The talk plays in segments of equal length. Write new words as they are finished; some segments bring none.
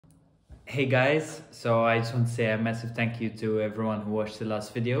Hey guys, so I just want to say a massive thank you to everyone who watched the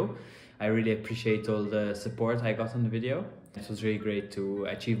last video. I really appreciate all the support I got on the video. It was really great to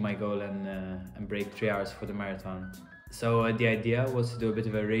achieve my goal and break 3 hours for the marathon. So the idea was to do a bit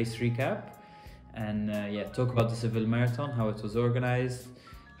of a race recap and talk about the Seville Marathon, how it was organized,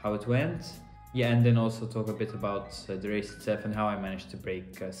 how it went. And then also talk a bit about the race itself and how I managed to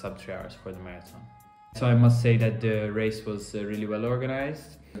break sub 3 hours for the marathon. So I must say that the race was really well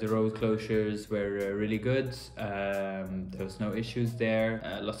organized. The road closures were really good. There was no issues there.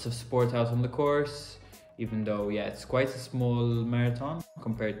 Lots of support out on the course, even though it's quite a small marathon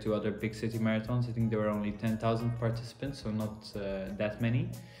compared to other big city marathons. I think there were only 10,000 participants, so not that many.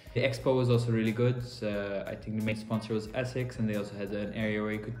 The expo was also really good. I think the main sponsor was Essex, and they also had an area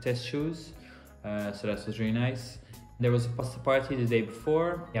where you could test shoes, so that was really nice. There was a pasta party the day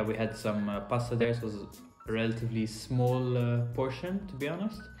before. We had some pasta there. It was a relatively small portion, to be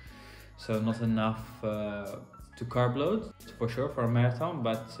honest, so not enough to carb load for sure for a marathon,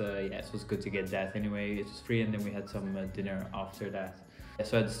 but it was good to get that anyway. It was free, and then we had some dinner after that.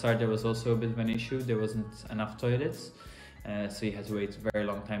 So at the start there was also a bit of an issue. There wasn't enough toilets, so you had to wait a very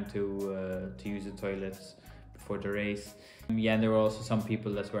long time to use the toilets before the race. And there were also some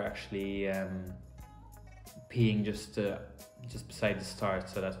people that were actually peeing just beside the start,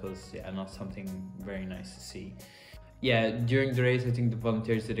 so that was not something very nice to see. During the race I think the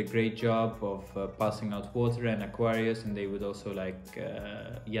volunteers did a great job of passing out water and Aquarius, and they would also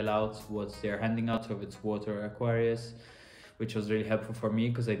yell out what they're handing out, so if it's water or Aquarius, which was really helpful for me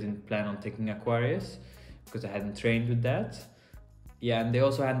because I didn't plan on taking Aquarius because I hadn't trained with that. And they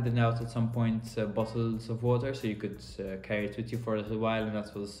also handed out at some point bottles of water, so you could carry it with you for a little while, and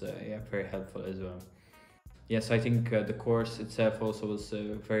that was very helpful as well. So I think the course itself also was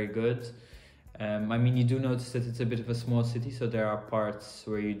very good. I mean, you do notice that it's a bit of a small city, so there are parts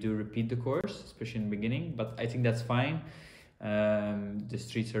where you do repeat the course, especially in the beginning, but I think that's fine. The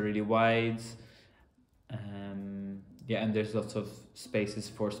streets are really wide, and there's lots of spaces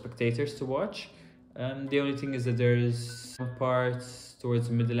for spectators to watch. The only thing is that there's some parts towards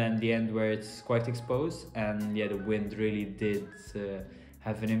the middle and the end where it's quite exposed, and the wind really did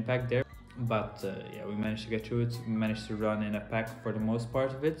have an impact there. But we managed to get through it. We managed to run in a pack for the most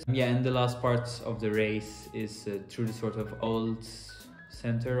part of it. And the last part of the race is through the sort of old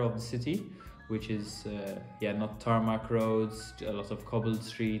center of the city, which is not tarmac roads, a lot of cobbled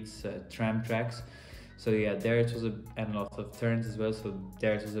streets, tram tracks. So there it was and a lot of turns as well, so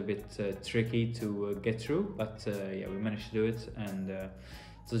there it was a bit tricky to get through, but we managed to do it, and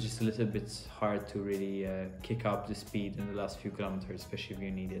it was just a little bit hard to really kick up the speed in the last few kilometers, especially if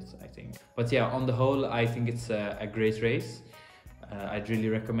you need it, I think. But on the whole, I think it's a great race. I'd really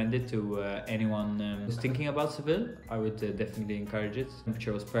recommend it to anyone who's thinking about Seville. I would definitely encourage it. The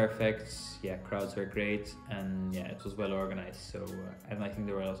temperature was perfect, crowds were great, and it was well organized. So and I think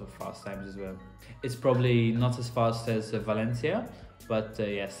there were a lot of fast times as well. It's probably not as fast as Valencia, but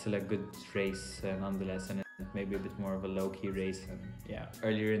still a good race nonetheless, and maybe a bit more of a low-key race and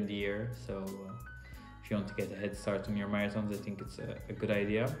earlier in the year. So if you want to get a head start on your marathons, I think it's a good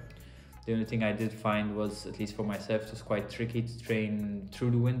idea. The only thing I did find was, at least for myself, it was quite tricky to train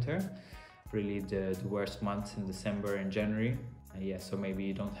through the winter. Really the worst months in December and January. So maybe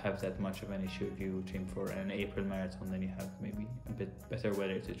you don't have that much of an issue if you train for an April marathon, then you have maybe a bit better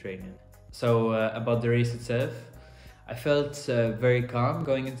weather to train in. So about the race itself, I felt very calm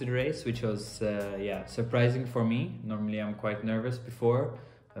going into the race, which was surprising for me. Normally I'm quite nervous before.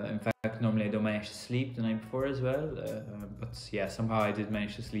 In fact, normally I don't manage to sleep the night before as well, but somehow I did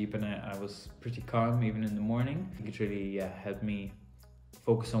manage to sleep, and I was pretty calm even in the morning. I think it really helped me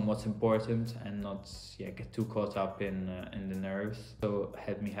focus on what's important and not get too caught up in the nerves. So it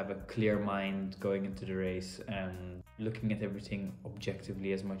helped me have a clear mind going into the race and looking at everything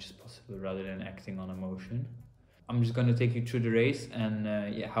objectively as much as possible rather than acting on emotion. I'm just going to take you through the race and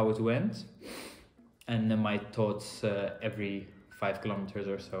how it went, and then my thoughts every 5 kilometers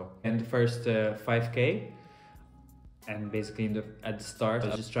or so. And the first 5k, and basically at the start I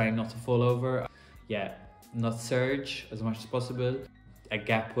was just trying not to fall over, not surge as much as possible. A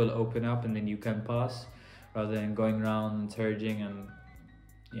gap will open up and then you can pass, rather than going around and surging, and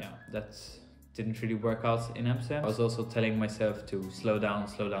that didn't really work out in Amsterdam. I was also telling myself to slow down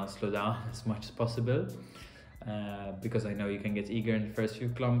as much as possible, because I know you can get eager in the first few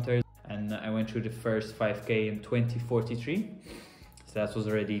kilometers. And I went through the first 5k in 20:43. So that was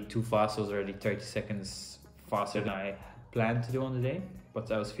already too fast. It was already 30 seconds faster than I planned to do on the day, but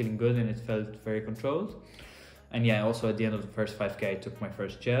I was feeling good and it felt very controlled. And also at the end of the first 5k I took my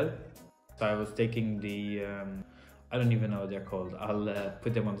first gel. So I was taking the I don't even know what they're called. I'll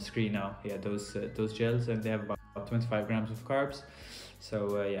put them on the screen now. Yeah, those gels, and they have about 25 grams of carbs.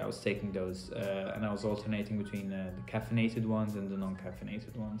 So yeah, I was taking those, and I was alternating between the caffeinated ones and the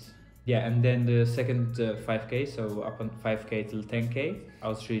non-caffeinated ones. Yeah, and then the second 5K, so up on 5K till 10K, I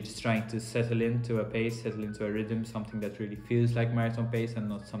was really just trying to settle into a pace, settle into a rhythm, something that really feels like marathon pace and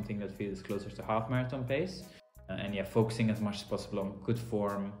not something that feels closer to half marathon pace. And yeah, focusing as much as possible on good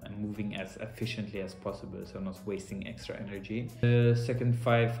form and moving as efficiently as possible, so not wasting extra energy. The second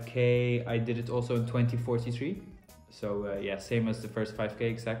 5K, I did it also in 2043. So yeah, same as the first 5K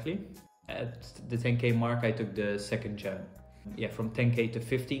exactly. At the 10K mark, I took the second gel. Yeah, from 10K to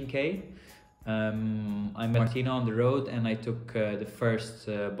 15K, I met Martina on the road, and I took the first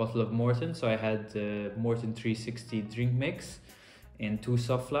bottle of Morton. So I had the Morton 360 drink mix in 2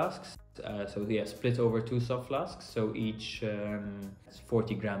 soft flasks. So yeah, split over 2 soft flasks, so each has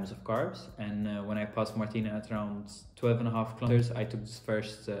 40 grams of carbs. And when I passed Martina at around 12.5 kilometers, I took this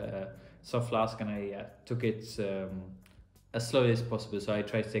first soft flask, and I took it as slowly as possible. So I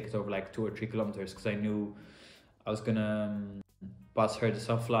tried to take it over like 2 or 3 kilometers because I knew I was gonna pass her the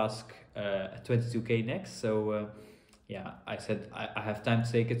soft flask at 22K next. So yeah, I said I have time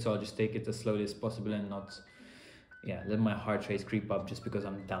to take it, so I'll just take it as slowly as possible and not let my heart rate creep up just because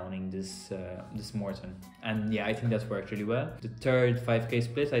I'm downing this Morton. And yeah, I think that worked really well. The third 5K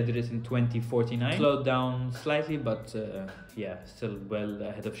split, I did it in 2049. Slowed down slightly, but yeah, still well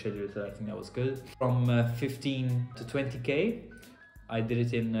ahead of schedule, so I think that was good. From 15 to 20K, I did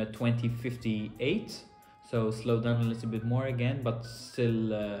it in 2058. So slowed down a little bit more again, but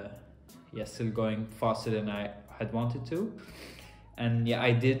still, still going faster than I had wanted to. And yeah,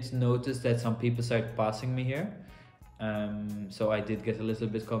 I did notice that some people started passing me here. So I did get a little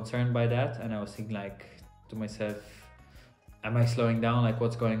bit concerned by that, and I was thinking like to myself, am I slowing down? Like,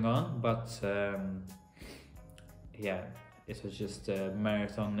 what's going on? But yeah, it was just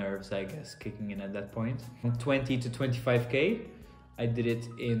marathon nerves, I guess, kicking in at that point. From 20 to 25K, I did it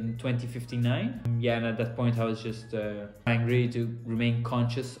in 2059. Yeah, and at that point I was just trying really to remain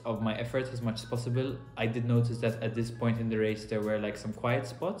conscious of my effort as much as possible. I did notice that at this point in the race there were like some quiet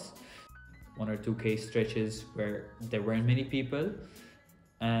spots, 1 or 2K stretches where there weren't many people.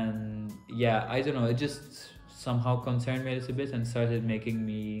 And yeah, I don't know, it just somehow concerned me a little bit and started making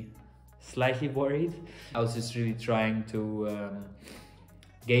me slightly worried. I was just really trying to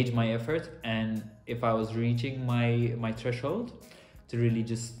gauge my effort, and if I was reaching my threshold, to really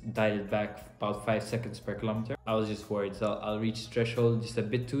just dial it back about 5 seconds per kilometer. I was just worried I'll reach threshold just a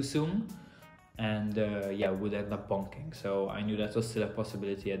bit too soon, and yeah, would end up bonking. So I knew that was still a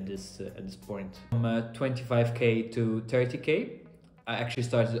possibility at this point. From 25K to 30K, I actually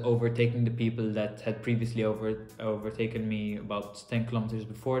started overtaking the people that had previously overtaken me about 10 kilometers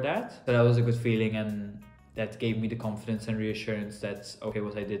before that. So that was a good feeling, and that gave me the confidence and reassurance that okay,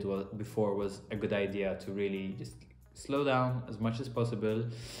 what I did before was a good idea, to really just slow down as much as possible,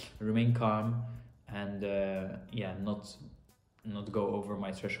 remain calm, and yeah, not go over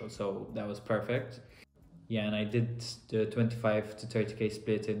my threshold. So that was perfect. Yeah, and I did the 25 to 30K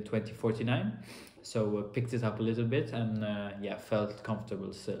split in 2049. So picked it up a little bit, and yeah, felt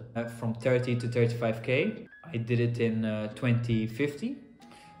comfortable still. From 30 to 35K, I did it in 2050.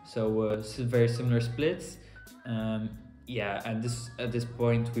 So still very similar splits. Yeah, and at this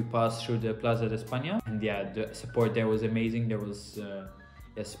point we passed through the Plaza de España, and yeah, the support there was amazing. There was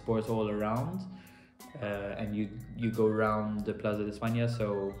support all around, and you go around the Plaza de España,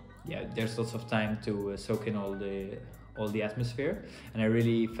 so yeah, there's lots of time to soak in all the atmosphere. And I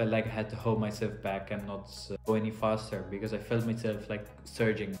really felt like I had to hold myself back and not go any faster, because I felt myself like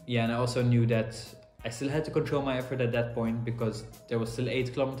surging. Yeah, and I also knew that I still had to control my effort at that point, because there was still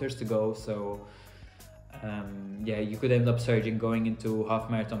 8 kilometers to go. So yeah, you could end up surging, going into half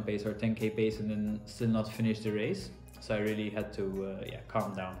marathon pace or 10K pace, and then still not finish the race. So I really had to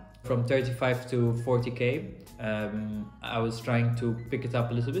calm down. From 35 to 40K, I was trying to pick it up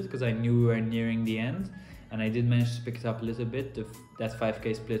a little bit, because I knew we were nearing the end, and I did manage to pick it up a little bit. That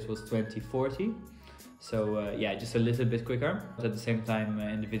 5K split was 2040. So yeah, just a little bit quicker. But at the same time,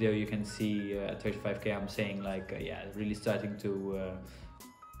 in the video you can see at 35K I'm saying like, yeah, really starting to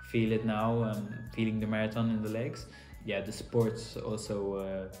feel it now, feeling the marathon in the legs. Yeah, the sports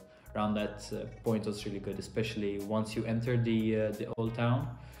also around that point was really good, especially once you enter the old town.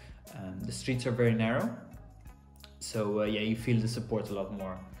 The streets are very narrow, so yeah, you feel the support a lot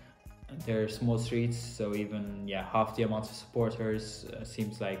more. They're small streets, so even half the amount of supporters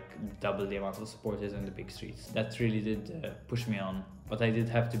seems like double the amount of supporters in the big streets. That really did push me on, but I did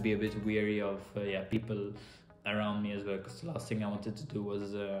have to be a bit wary of people around me as well, because the last thing I wanted to do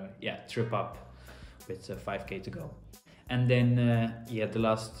was trip up with 5k to go. And then yeah, the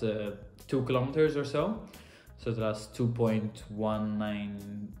last 2 kilometers or so, so the last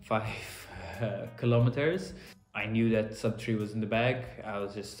 2.195 kilometers, I knew that sub 3 was in the bag. I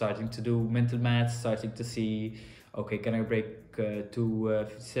was just starting to do mental maths, starting to see, okay, can I break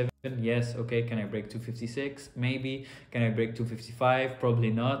 2:57? Yes. Okay, can I break 2:56? Maybe. Can I break 2:55? Probably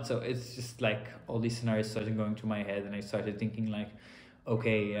not. So it's just like all these scenarios started going through my head, and I started thinking like,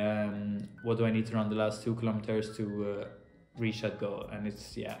 okay, what do I need to run the last 2 kilometers to reach that goal? And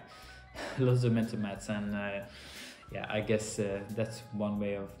it's, yeah, lots of mental maths, and yeah, I guess that's one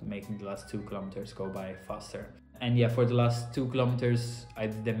way of making the last 2 kilometers go by faster. And yeah, for the last 2 kilometers, I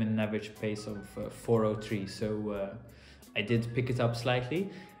did them in an average pace of 4:03. So I did pick it up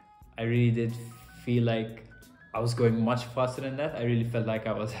slightly. I really did feel like I was going much faster than that. I really felt like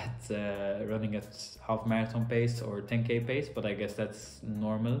I was at running at half marathon pace or 10k pace, but I guess that's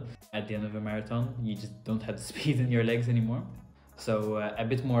normal. At the end of a marathon, you just don't have the speed in your legs anymore. So a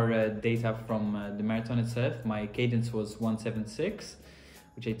bit more data from the marathon itself. My cadence was 176,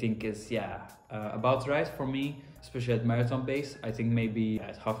 which I think is, yeah, about right for me, especially at marathon pace. I think maybe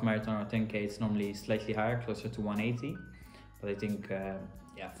at half marathon or 10k it's normally slightly higher, closer to 180. But I think,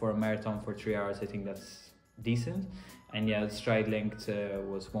 yeah, for a marathon for 3 hours, I think that's decent. And yeah, the stride length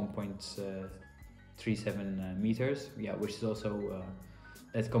was 1.37 meters, yeah, which is also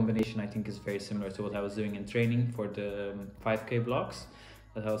that combination I think is very similar to what I was doing in training for the 5k blocks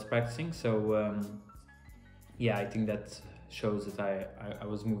that I was practicing. So yeah, I think that shows that I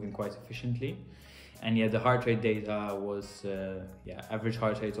was moving quite efficiently. And yeah, the heart rate data was yeah, average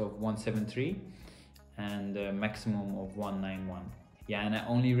heart rate of 173 and a maximum of 191. Yeah, and I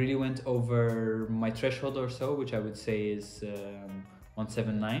only really went over my threshold or so, which I would say is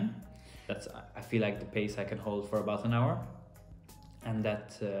 179. That's, I feel like, the pace I can hold for about an hour. And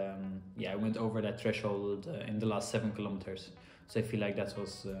that, yeah, I went over that threshold in the last 7 kilometers. So I feel like that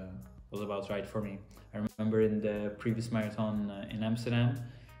was about right for me. I remember in the previous marathon in Amsterdam,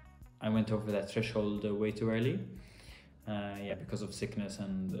 I went over that threshold way too early. Yeah, because of sickness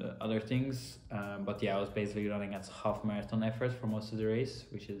and other things. But yeah, I was basically running at half marathon effort for most of the race,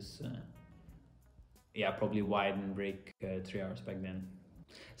 which is, yeah, probably why I didn't break 3 hours back then.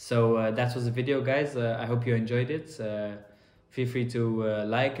 So that was the video, guys. I hope you enjoyed it. Feel free to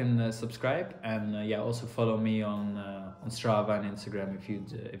like and subscribe, and yeah, also follow me on Strava and Instagram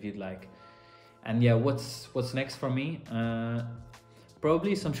if you'd like. And yeah, what's next for me?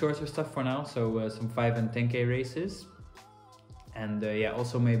 Probably some shorter stuff for now, so some 5 and 10k races, and yeah,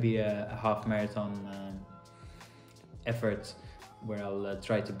 also maybe a half marathon effort where I'll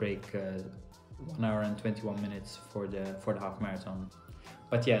try to break 1 hour and 21 minutes for the half marathon.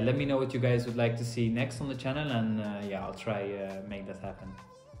 But yeah, let me know what you guys would like to see next on the channel, and yeah, I'll try make that happen.